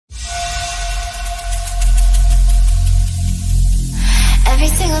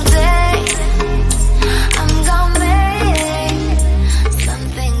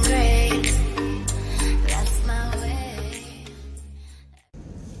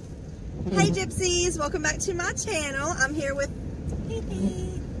Hey gypsies, welcome back to my channel. I'm here with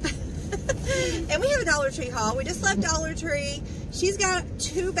and we have a Dollar Tree haul. We just left Dollar Tree. She's got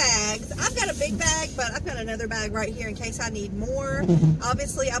 2 bags. I've got a big bag, but I've got another bag right here in case I need more.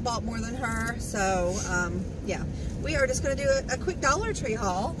 Obviously, I bought more than her, so yeah. We are just going to do a quick Dollar Tree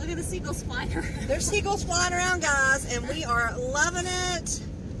haul. Look at the seagulls flying around. There's seagulls flying around, guys, and we are loving it.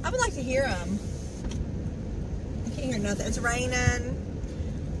 I would like to hear them. I can't hear nothing. It's raining.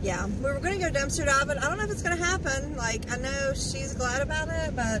 Yeah, we were going to go dumpster diving. I don't know if it's going to happen. Like, I know she's glad about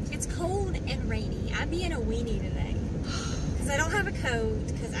it, but... It's cold and rainy. I'd be in a weenie today. Because I don't have a coat,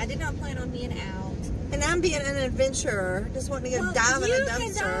 because I did not plan on being out. And I'm being an adventurer. Just wanting to go dive in a dumpster.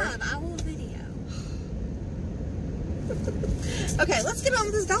 You can dive. I will video. Okay, let's get on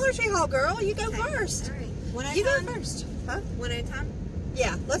with this Dollar Tree haul, girl. You go first. All right. One at a You time? go first. Huh? One at a time?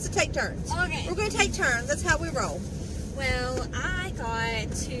 Yeah, let's take turns. Okay. We're going to take turns. That's how we roll. Well, I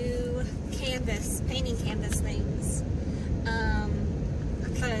got 2 painting canvas things,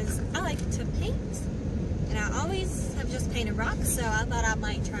 because I like to paint, and I always have just painted rocks, so I thought I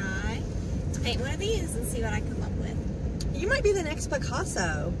might try to paint one of these and see what I come up with. You might be the next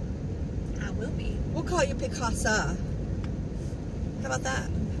Picasso. I will be. We'll call you Picasso. How about that?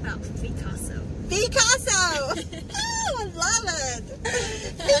 Oh, Picasso. Picasso! Oh, I love it!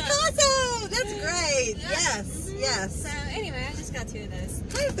 Picasso! That's great! Yeah. Yes, yes. So, anyway, I just got 2 of those.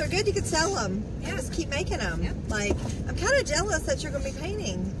 Hey, if they're good, you could sell them. Yeah. Just keep making them. Yep. Like, I'm kind of jealous that you're going to be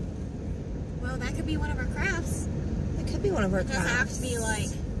painting. Well, that could be one of our crafts. It could be one of our It doesn't have crafts. to be like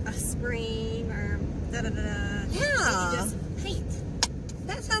a spring or da-da-da-da. Yeah. You can just paint.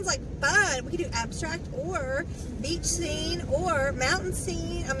 That sounds like fun. We could do abstract or beach scene or mountain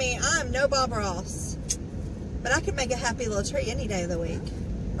scene. I mean, I'm no Bob Ross, but I could make a happy little tree any day of the week,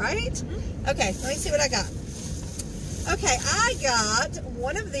 right? Mm-hmm. Okay, let me see what I got. Okay, I got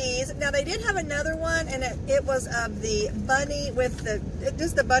one of these. Now, they did have another one, and it was of the bunny with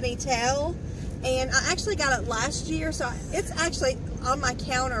just the bunny tail. And I actually got it last year, so it's actually on my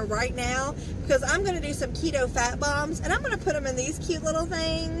counter right now because I'm going to do some keto fat bombs, and I'm going to put them in these cute little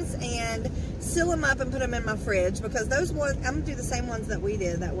things and seal them up and put them in my fridge because those ones, I'm going to do the same ones that we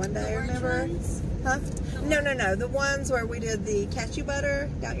did that one day, remember? Huh? No. The ones where we did the cashew butter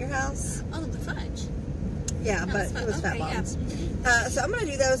down at your house. Oh, the fudge. Yeah, No, but it was fat bombs. Yeah. So I'm going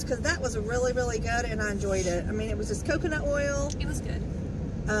to do those because that was really, really good, and I enjoyed it. I mean, it was just coconut oil. It was good.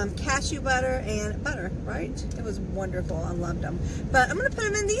 Cashew butter and butter, right? It was wonderful. I loved them. But I'm going to put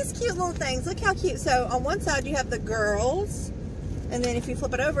them in these cute little things. Look how cute. So on one side you have the girls, and then if you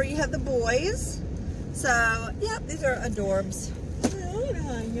flip it over you have the boys. So, yep, these are adorbs. Oh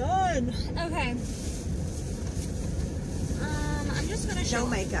my God. Okay. I'm just going to show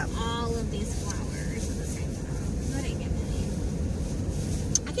No makeup. all of these flowers at the same time. I didn't get many.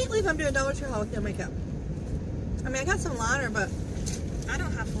 I can't believe I'm doing Dollar Tree haul with no makeup. I mean, I got some liner, but I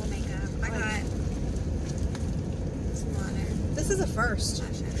don't have full makeup. I got some liner. this is a first.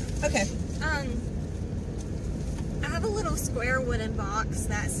 Okay. I have a little square wooden box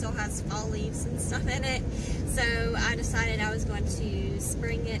that still has fall leaves and stuff in it. So I decided I was going to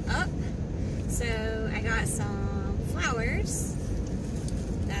spring it up. So I got some flowers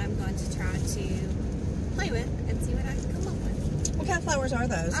that I'm going to try to play with and see what I can come up with. What kind of flowers are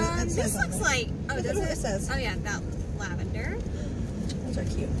those? This looks like, oh, Look does what it? it says. Oh yeah, that lavender. Those are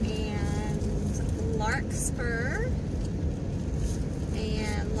cute. And larkspur.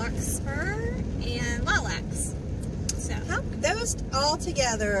 And larkspur and lilacs. So. How those all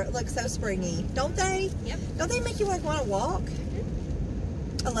together look so springy, don't they? Yep. Don't they make you like want to walk?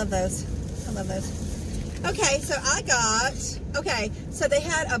 I love those. I love those. Okay, so I got, okay, so they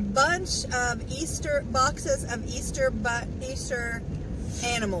had a bunch of Easter boxes of Easter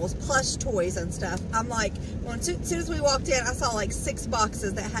animals, plush toys and stuff. I'm like, well, as soon as we walked in, I saw like 6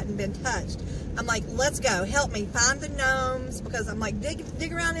 boxes that hadn't been touched. I'm like, let's go, help me find the gnomes, because I'm like,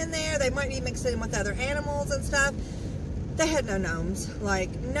 dig around in there. They might be mixed in with other animals and stuff. They had no gnomes,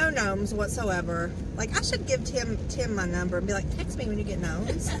 like no gnomes whatsoever. Like, I should give Tim my number and be like, text me when you get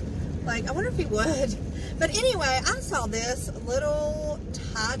gnomes. Like, I wonder if he would. But anyway, I saw this little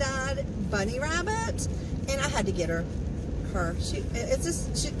tie-dyed bunny rabbit, and I had to get her. It's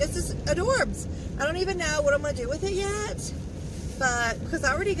just adorbs. I don't even know what I'm gonna do with it yet, but because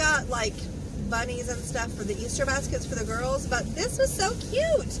I already got like bunnies and stuff for the Easter baskets for the girls. But this was so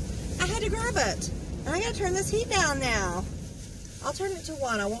cute. I had to grab it, and I gotta turn this heat down now. I'll turn it to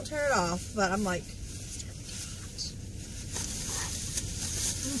 1. I won't turn it off, but I'm like.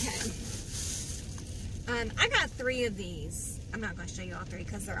 Okay. I got 3 of these. I'm not going to show you all 3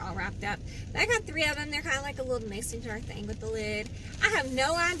 because they're all wrapped up. But I got 3 of them. They're kind of like a little mason jar thing with the lid. I have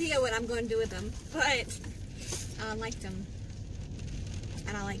no idea what I'm going to do with them, but I liked them.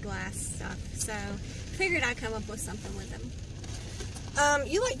 And I like glass stuff. So figured I'd come up with something with them.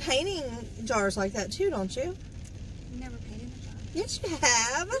 You like painting jars like that too, don't you? Never painted a jar. Yes, you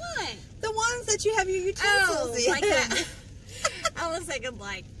have. What? The ones that you have your utensils in. Like that. I was thinking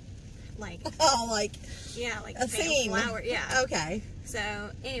like. Oh, like. Yeah, like a scene. Flower. Yeah. Okay. So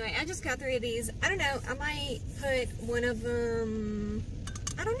anyway, I just got 3 of these. I don't know. I might put one of them.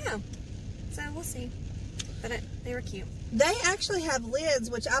 I don't know. So we'll see. But they were cute. They actually have lids,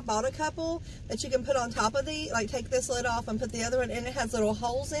 which I bought a couple that you can put on top of the, like take this lid off and put the other one, and it has little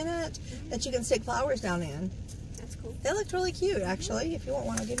holes in it that you can stick flowers down in. That's cool. They look really cute, actually. If you want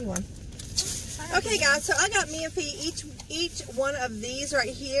one, I'll give you one. Okay, guys, so I got me and Fee each one of these right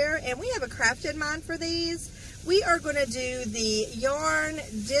here, and we have a craft in mind for these. We are going to do the yarn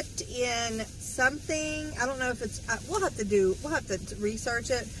dipped in something. I don't know if it's, we'll have to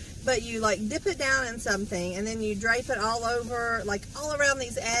research it. But you like dip it down in something, and then you drape it all over, like all around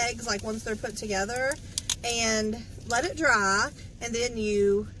these eggs, like once they're put together, and let it dry, and then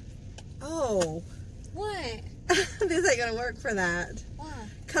you, oh. What? This ain't gonna work for that. Why?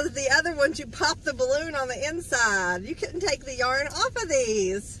 Because the other ones, you pop the balloon on the inside. You couldn't take the yarn off of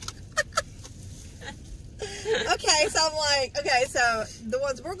these. Okay, so I'm like, okay, so the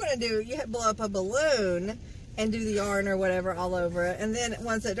ones we're gonna do, you blow up a balloon and do the yarn or whatever all over it, and then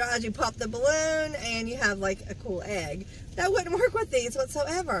once it dries, you pop the balloon and you have like a cool egg. That wouldn't work with these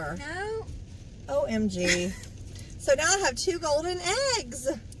whatsoever. No. OMG. So now I have 2 golden eggs.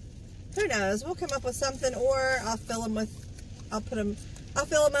 Who knows? We'll come up with something, or I'll fill them up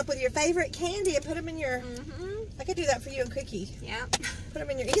with your favorite candy and put them in your. I could do that for you and Cookie. Yeah. Put them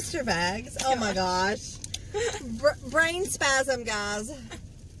in your Easter bags. Oh my gosh. Brain spasm, guys.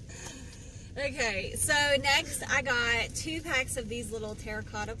 Okay, so next I got 2 packs of these little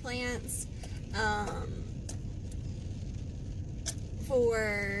terracotta plants.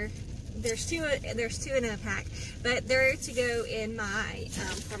 There's two in a pack, but they're to go in my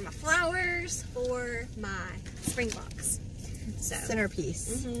for my flowers for my spring box. So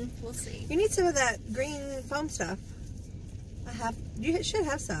Centerpiece. We'll see. You need some of that green foam stuff. You should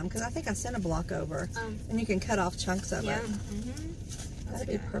have some, because I think I sent a block over, and you can cut off chunks of it. That'd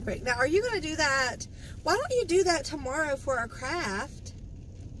be perfect. Now, are you going to do that? Why don't you do that tomorrow for our craft?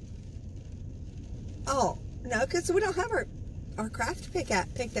 Oh, no, because we don't have our craft picked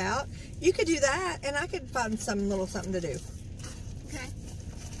out. You could do that, and I could find some little something to do. Okay.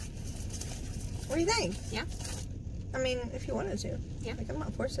 What do you think? Yeah. I mean, if you wanted to. Yeah. Like, I'm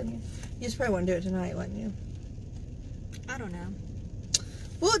not forcing you. You just probably want to do it tonight, wouldn't you? I don't know.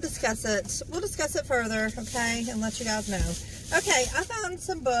 We'll discuss it. We'll discuss it further, okay, and let you guys know. Okay, I found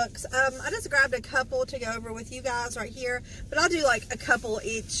some books. I just grabbed a couple to go over with you guys right here, but I'll do like a couple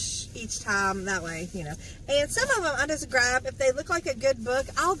each time, that way, you know. And some of them I just grab. If they look like a good book,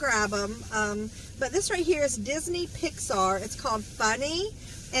 I'll grab them. But this right here is Disney Pixar. It's called Funny,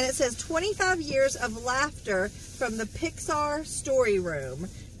 and it says 25 Years of Laughter from the Pixar Story Room.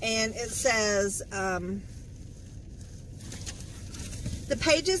 And it says, the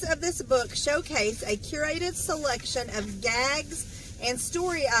pages of this book showcase a curated selection of gags and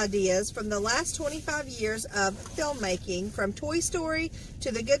story ideas from the last 25 years of filmmaking, from Toy Story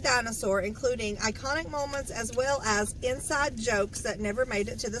to The Good Dinosaur, including iconic moments as well as inside jokes that never made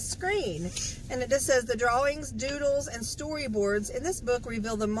it to the screen. And it just says the drawings, doodles, and storyboards in this book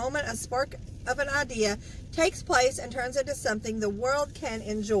reveal the moment a spark of an idea takes place and turns into something the world can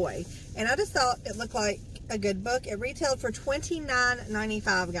enjoy. And I just thought it looked like a good book. It retailed for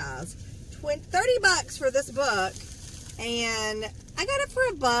 $29.95, guys. $30 for this book, and I got it for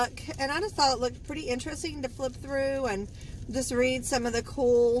 $1, and I just thought it looked pretty interesting to flip through and just read some of the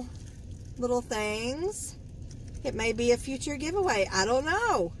cool little things. It may be a future giveaway. I don't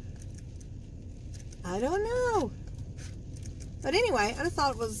know. But anyway, I just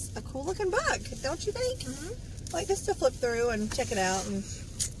thought it was a cool looking book, don't you think? Like, just to flip through and check it out. And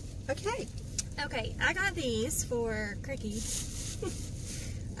okay. Okay, I got these for Cricky.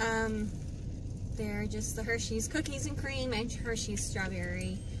 They're just the Hershey's Cookies and Cream and Hershey's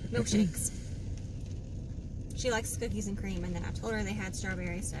Strawberry Milkshakes. She likes cookies and cream, and then I told her they had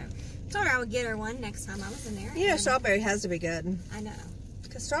strawberry, so I told her I would get her one next time I was in there. You know, strawberry has to be good. I know.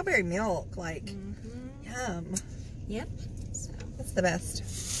 Because strawberry milk, like, yum. Yep. So that's the best.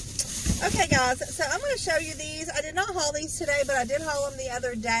 Okay, guys, so I'm going to show you these. I did not haul these today, but I did haul them the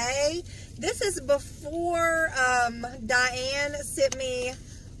other day. This is before Diane sent me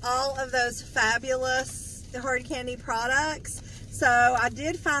all of those fabulous hard candy products. So I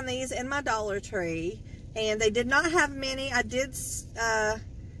did find these in my Dollar Tree, and they did not have many. I did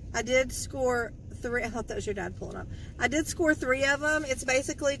score 3. I thought that was your dad pulling up. I did score 3 of them. It's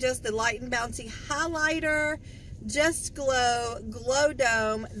basically just the Light and Bouncy highlighter, Just Glow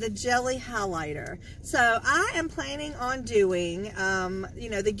Dome, the jelly highlighter. So I am planning on doing, you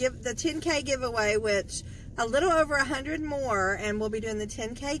know, the 10K giveaway, which a little over 100 more, and we'll be doing the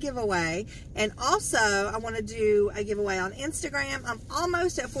 10K giveaway. And also, I want to do a giveaway on Instagram. I'm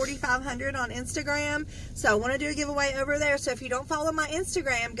almost at 4,500 on Instagram, so I want to do a giveaway over there. So if you don't follow my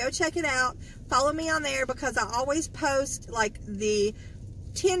Instagram, go check it out. Follow me on there, because I always post like the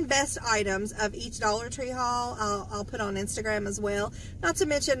 10 best items of each Dollar Tree haul. I'll put on Instagram as well. Not to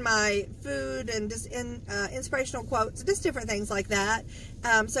mention my food and just inspirational quotes, just different things like that.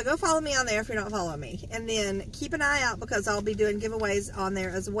 So go follow me on there if you're not following me. And then keep an eye out, because I'll be doing giveaways on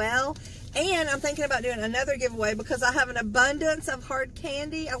there as well. And I'm thinking about doing another giveaway, because I have an abundance of hard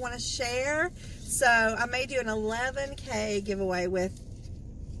candy I want to share. So I may do an 11K giveaway with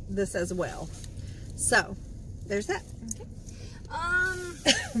this as well. So there's that. Okay.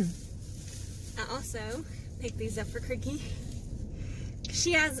 I also picked these up for Cricky.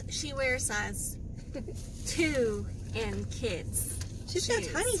 She wears size 2 in kids. She's got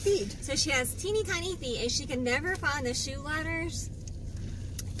tiny feet. So she has teeny tiny feet, and she can never find the shoe ladders,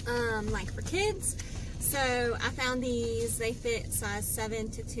 like for kids. So I found these. They fit size 7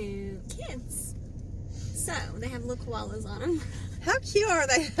 to 2 kids. So they have little koalas on them. How cute are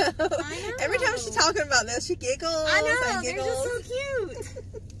they? I know. Every time she's talking about this, she giggles. I know, and giggles. they're just so cute.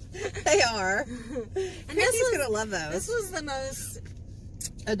 They are. And Chrissy's gonna love those. This was the most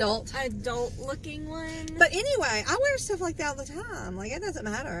adult looking one. But anyway, I wear stuff like that all the time. Like, it doesn't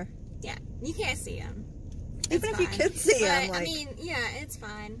matter. Yeah, you can't see them. Even if you could see them. But, like, I mean, yeah, it's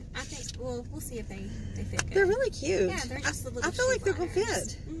fine. I think, well, we'll see if they fit good. they're really cute. Yeah, they're just the little I feel like they're gonna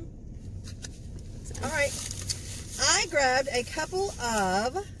liners. fit. So. All right. I grabbed a couple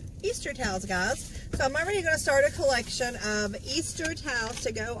of Easter towels, guys. So I'm already going to start a collection of Easter towels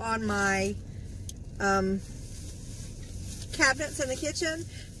to go on my cabinets in the kitchen.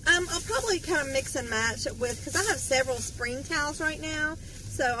 I'll probably kind of mix and match it with, because I have several spring towels right now.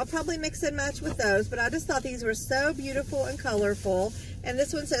 So I'll probably mix and match with those. But I just thought these were so beautiful and colorful. And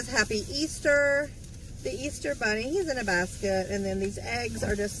this one says Happy Easter. The Easter Bunny, he's in a basket. And then these eggs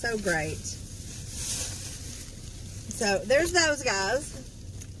are just so great. So there's those, guys.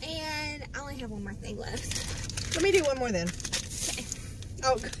 And I only have one more thing left. Let me do one more then. Okay.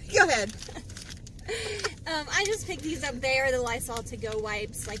 Oh, go ahead. I just picked these up there, the Lysol to-go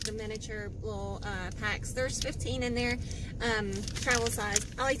wipes, like the miniature little packs. There's 15 in there, travel size.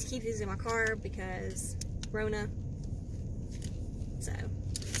 I like to keep these in my car because Rona. So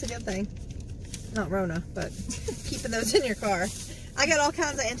it's a good thing. Not Rona, but keeping those in your car. I got all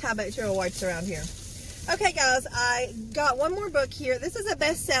kinds of antibacterial wipes around here. Okay, guys, I got one more book here. This is a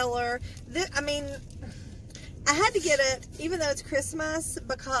bestseller. I mean, I had to get it, even though it's Christmas,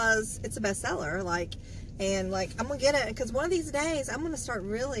 because it's a bestseller. I'm gonna get it because one of these days I'm gonna start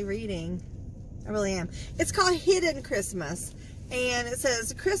really reading. I really am. It's called Hidden Christmas, and it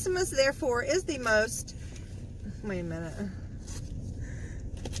says Christmas, therefore, is the most. Wait a minute.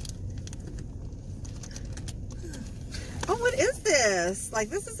 Oh, what is this?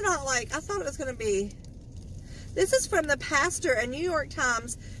 Like, this is not like I thought it was gonna be. This is from the pastor and New York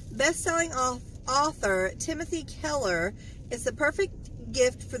Times best-selling author Timothy Keller. It's the perfect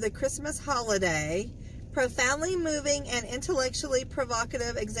gift for the Christmas holiday. Profoundly moving and intellectually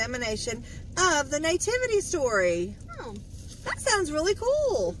provocative examination of the nativity story. Oh, that sounds really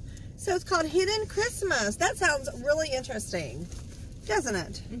cool. So it's called Hidden Christmas. That sounds really interesting, doesn't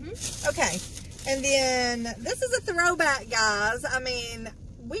it? Mm-hmm. Okay. And then this is a throwback, guys. I mean,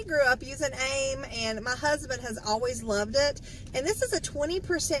 we grew up using AIM, and my husband has always loved it. And this is a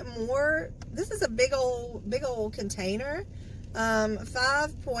 20% more. This is a big old container,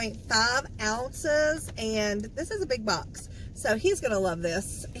 5.5 ounces, and this is a big box. So he's gonna love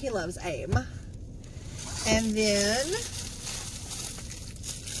this. He loves AIM. And then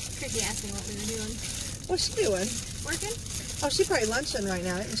Cricky asked me what we were doing. What's she doing? Working? Oh, she's probably lunching right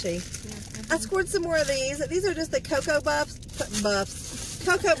now, isn't she? Yeah. I scored some more of these. These are just the Cocoa Puffs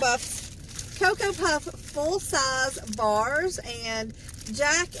Cocoa Puff full-size bars, and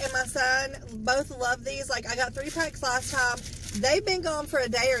Jack and my son both love these. Like, I got 3 packs last time. They've been gone for a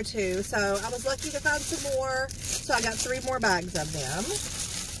day or two, so I was lucky to find some more. So I got 3 more bags of them.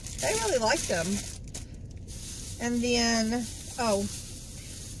 They really like them. And then, oh,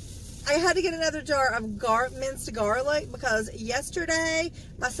 I had to get another jar of minced garlic because yesterday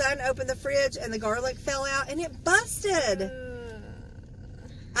my son opened the fridge and the garlic fell out and it busted.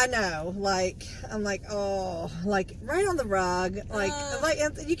 I know, like, I'm like, oh, like, right on the rug, like,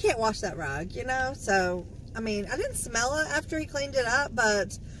 you can't wash that rug, you know, so, I mean, I didn't smell it after he cleaned it up,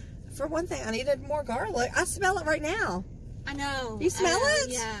 but for one thing, I needed more garlic. I smell it right now. I know. You smell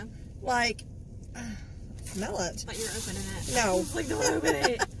it? Yeah. Like, smell it. But you're opening it. No. Like, don't open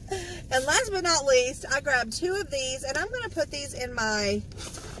it. And last but not least, I grabbed 2 of these, and I'm going to put these in my...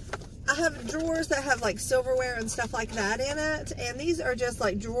 I have drawers that have like silverware and stuff like that in it, and these are just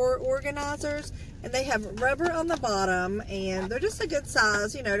like drawer organizers, and they have rubber on the bottom, and they're just a good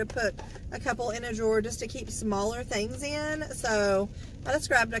size, you know, to put a couple in a drawer just to keep smaller things in. So I just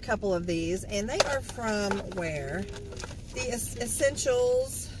grabbed a couple of these, and they are from where? The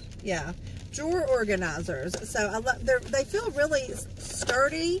Essentials, yeah, drawer organizers. So I love, they feel really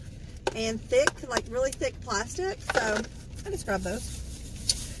sturdy and thick, like really thick plastic. So I just grabbed those.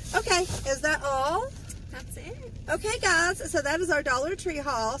 Okay, is that all? That's it. Okay, guys, so that is our Dollar Tree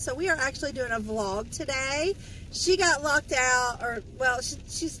haul. So we are actually doing a vlog today. She got locked out, or, well,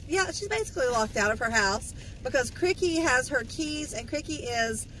 she's basically locked out of her house because Cricky has her keys, and Cricky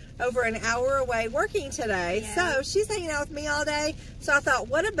is over an hour away working today. Yeah. So she's hanging out with me all day. So I thought,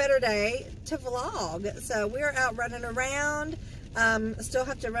 what a better day to vlog. So we're out running around. Still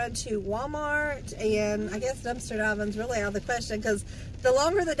have to run to Walmart, and I guess dumpster diving's really out of the question because the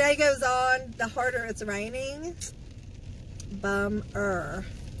longer the day goes on, the harder it's raining. Bummer.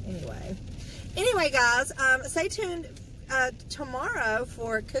 Anyway, guys, stay tuned tomorrow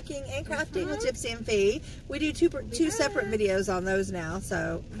for cooking and crafting with Gypsy and Fee. We do two separate videos on those now.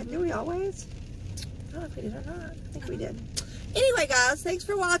 So do we always? I don't know if we did or not. I think we did. Anyway, guys, thanks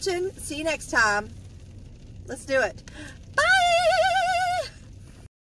for watching. See you next time. Let's do it.